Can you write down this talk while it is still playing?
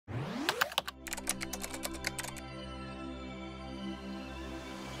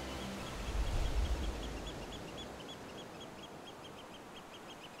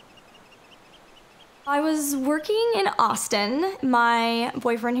I was working in Austin. My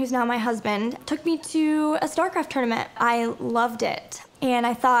boyfriend, who's now my husband, took me to a StarCraft tournament. I loved it, and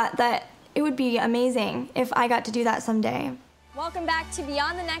I thought that it would be amazing if I got to do that someday. Welcome back to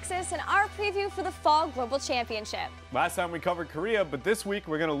Beyond the Nexus and our preview for the Fall Global Championship. Last time we covered Korea, but this week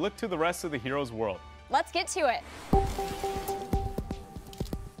we're going to look to the rest of the Heroes world. Let's get to it.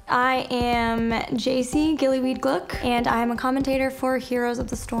 I am JC Gillyweed Gluck, and I am a commentator for Heroes of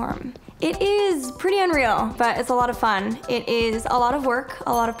the Storm. It is pretty unreal, but it's a lot of fun. It is a lot of work,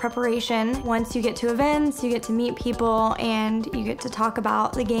 a lot of preparation. Once you get to events, you get to meet people, and you get to talk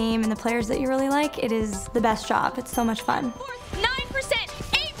about the game and the players that you really like. It is the best job. It's so much fun. 9%,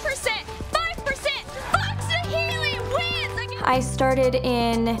 8%, 5%, Fox and Healy wins! I started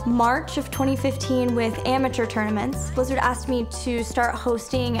in March of 2015 with amateur tournaments. Blizzard asked me to start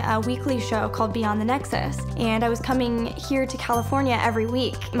hosting a weekly show called Beyond the Nexus, and I was coming here to California every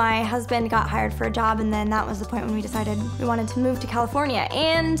week. My husband got hired for a job, and then that was the point when we decided we wanted to move to California,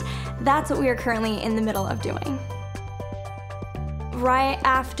 and that's what we are currently in the middle of doing. Right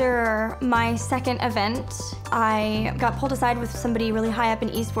after my second event, I got pulled aside with somebody really high up in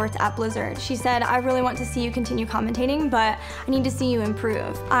esports at Blizzard. She said, I really want to see you continue commentating, but I need to see you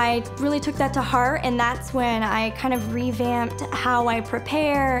improve. I really took that to heart, and that's when I kind of revamped how I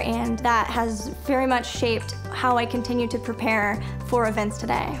prepare, and that has very much shaped how I continue to prepare for events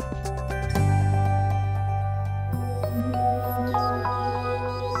today.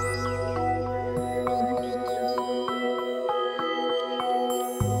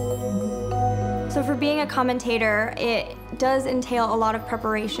 So for being a commentator, it does entail a lot of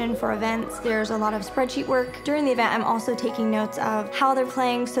preparation for events. There's a lot of spreadsheet work. During the event, I'm also taking notes of how they're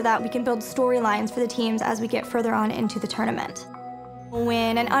playing so that we can build storylines for the teams as we get further on into the tournament.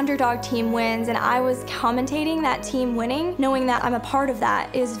 When an underdog team wins and I was commentating that team winning, knowing that I'm a part of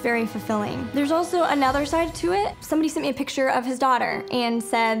that is very fulfilling. There's also another side to it. Somebody sent me a picture of his daughter and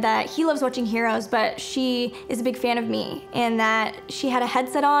said that he loves watching Heroes, but she is a big fan of me, and that she had a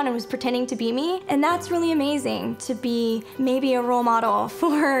headset on and was pretending to be me. And that's really amazing, to be maybe a role model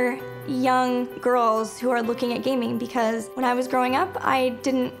for young girls who are looking at gaming, because when I was growing up, I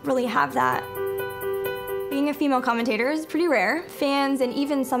didn't really have that. Being a female commentator is pretty rare. Fans and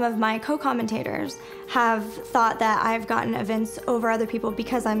even some of my co-commentators have thought that I've gotten events over other people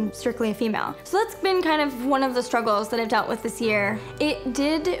because I'm strictly a female. So that's been kind of one of the struggles that I've dealt with this year. It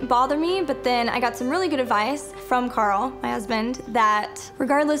did bother me, but then I got some really good advice from Carl, my husband, that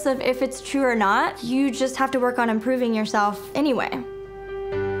regardless of if it's true or not, you just have to work on improving yourself anyway.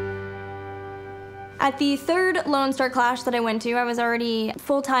 At the third Lone Star Clash that I went to, I was already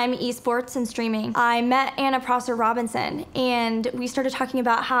full-time esports and streaming. I met Anna Prosser-Robinson, and we started talking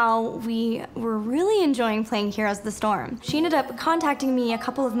about how we were really enjoying playing Heroes of the Storm. She ended up contacting me a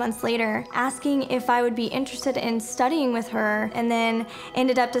couple of months later, asking if I would be interested in studying with her, and then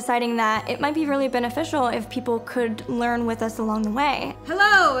ended up deciding that it might be really beneficial if people could learn with us along the way.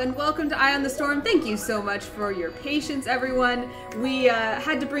 Hello, and welcome to Eye on the Storm. Thank you so much for your patience, everyone. We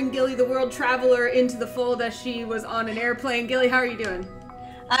had to bring Gilly, the world traveler, into the fold as she was on an airplane. Gilly, how are you doing?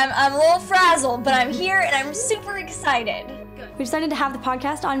 I'm a little frazzled, but I'm here and I'm super excited. We decided to have the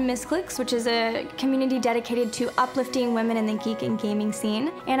podcast on Misclicks, which is a community dedicated to uplifting women in the geek and gaming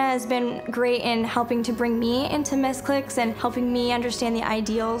scene. Anna has been great in helping to bring me into Misclicks and helping me understand the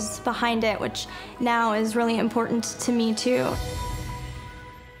ideals behind it, which now is really important to me too.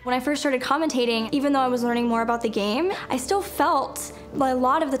 When I first started commentating, even though I was learning more about the game, I still felt a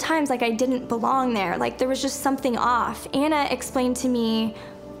lot of the times like I didn't belong there, like there was just something off. Anna explained to me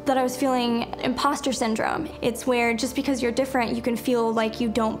that I was feeling imposter syndrome. It's where just because you're different, you can feel like you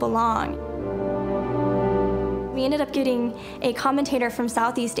don't belong. We ended up getting a commentator from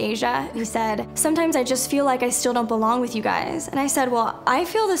Southeast Asia who said, sometimes I just feel like I still don't belong with you guys. And I said, well, I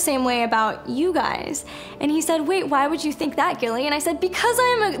feel the same way about you guys. And he said, wait, why would you think that, Gilly? And I said, because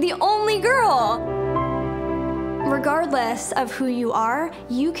I'm the only girl. Regardless of who you are,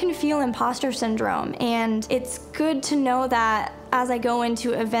 you can feel imposter syndrome, and it's good to know that as I go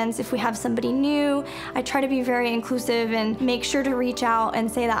into events, if we have somebody new, I try to be very inclusive and make sure to reach out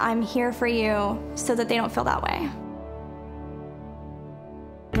and say that I'm here for you so that they don't feel that way.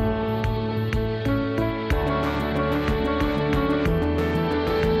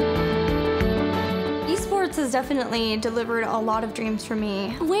 Esports has definitely delivered a lot of dreams for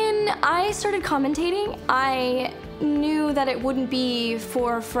me. When I started commentating, I knew that it wouldn't be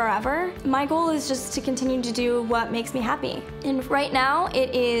for forever. My goal is just to continue to do what makes me happy. And right now,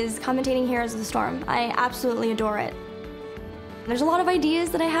 it is commentating Heroes of the Storm. I absolutely adore it. There's a lot of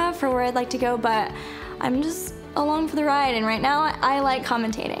ideas that I have for where I'd like to go, but I'm just along for the ride, and right now, I like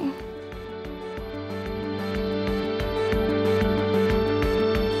commentating.